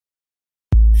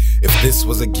If this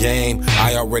was a game,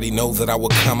 I already know that I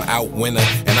would come out winner.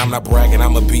 And I'm not bragging,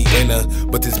 I'ma be in her.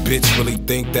 But this bitch really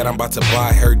think that I'm about to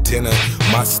buy her dinner.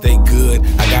 My stay good,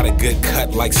 I got a good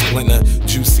cut like Splinter.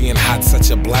 Juicy and hot, such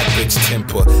a black bitch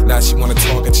temper. Now she wanna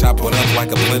talk and chop it up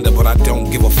like a blender, but I don't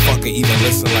give a fuck or even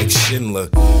listen like Schindler.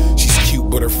 She's cute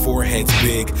but her forehead's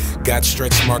big. Got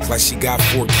stretch marks like she got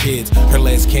 4 kids. Her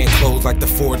legs can't close like the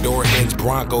 4-door hinge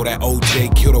Bronco that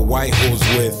OJ killed a white horse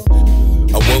with.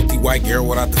 A wealthy white girl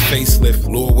without the facelift,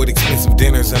 lure with expensive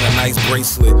dinners and a nice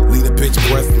bracelet. Leave a bitch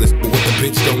breathless, but what the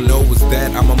bitch don't know is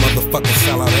that I'm a motherfucking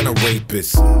sellout and a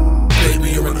rapist. Baby,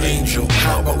 you're an angel,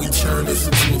 how about we turn this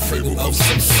into a fable of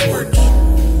some sort?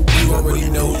 You already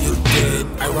know you're dead,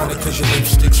 ironic cause your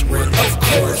lipstick's red, of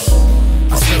course.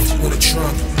 I stuffed you in a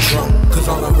trunk, drunk, cause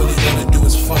all I really wanna do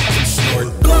is fuck and snort.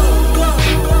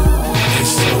 And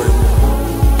snort.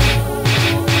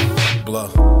 Blow.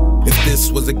 If this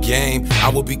was a game, I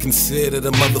would be considered a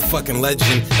motherfucking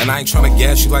legend. And I ain't tryna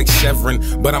gas you like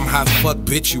Chevron, but I'm hot as fuck,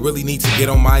 bitch, you really need to get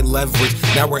on my leverage.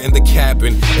 Now we're in the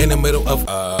cabin, in the middle of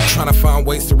tryna find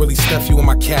ways to really stuff you in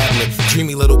my cabinet.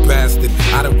 Dreamy little bastard,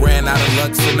 I done ran out of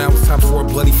luck, so now it's time for a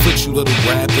bloody foot, you little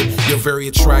rabbit. You're very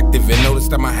attractive, and notice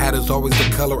that my hat is always the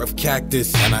color of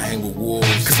cactus. And I hang with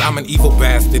wolves, cause I'm an evil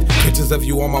bastard. Pictures of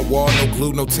you on my wall, no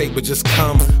glue, no tape, but just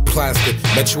cum, plastic.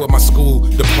 Met you at my school,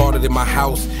 departed in my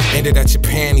house. Ended at your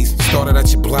panties, started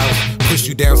at your blouse. Pushed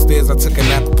you downstairs, I took a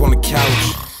nap up on the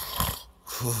couch.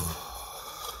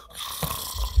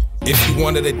 If you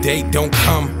wanted a date, don't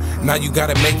come. Now you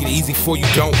gotta make it easy for you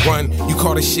don't run. You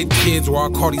call this shit kids, or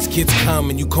I'll call these kids come.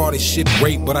 And you call this shit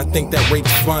rape, but I think that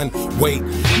rape's fun. Wait,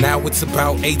 now it's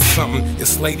about 8 something.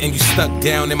 It's late and you stuck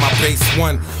down in my base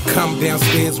 1. Come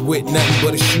downstairs with nothing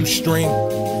but a shoestring.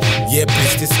 Yeah,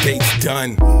 bitch, this date's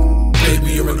done.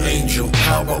 Baby, you're an angel,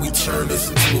 how about we turn this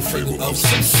into a fable of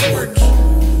some sort?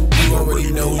 You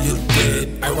already know you're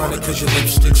dead, ironic cause your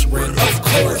lipstick's red, of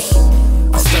course.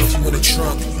 I stuffed you in a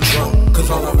trunk, drunk, cause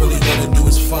all I really wanna do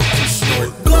is fuck and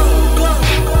snort.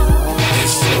 And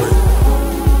snort.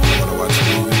 Wanna watch a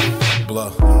movie?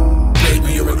 Blow.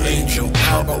 Baby, you're an angel,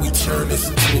 how about we turn this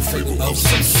into a fable of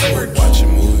some sort? Watch a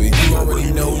movie. You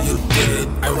already know you're dead,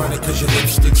 ironic cause your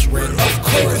lipstick's red, of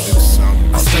course.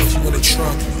 I stuffed you in a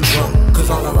trunk, drunk, cause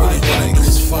all I really wanna do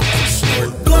is fuck and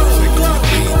snort. Take it to the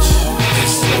beach.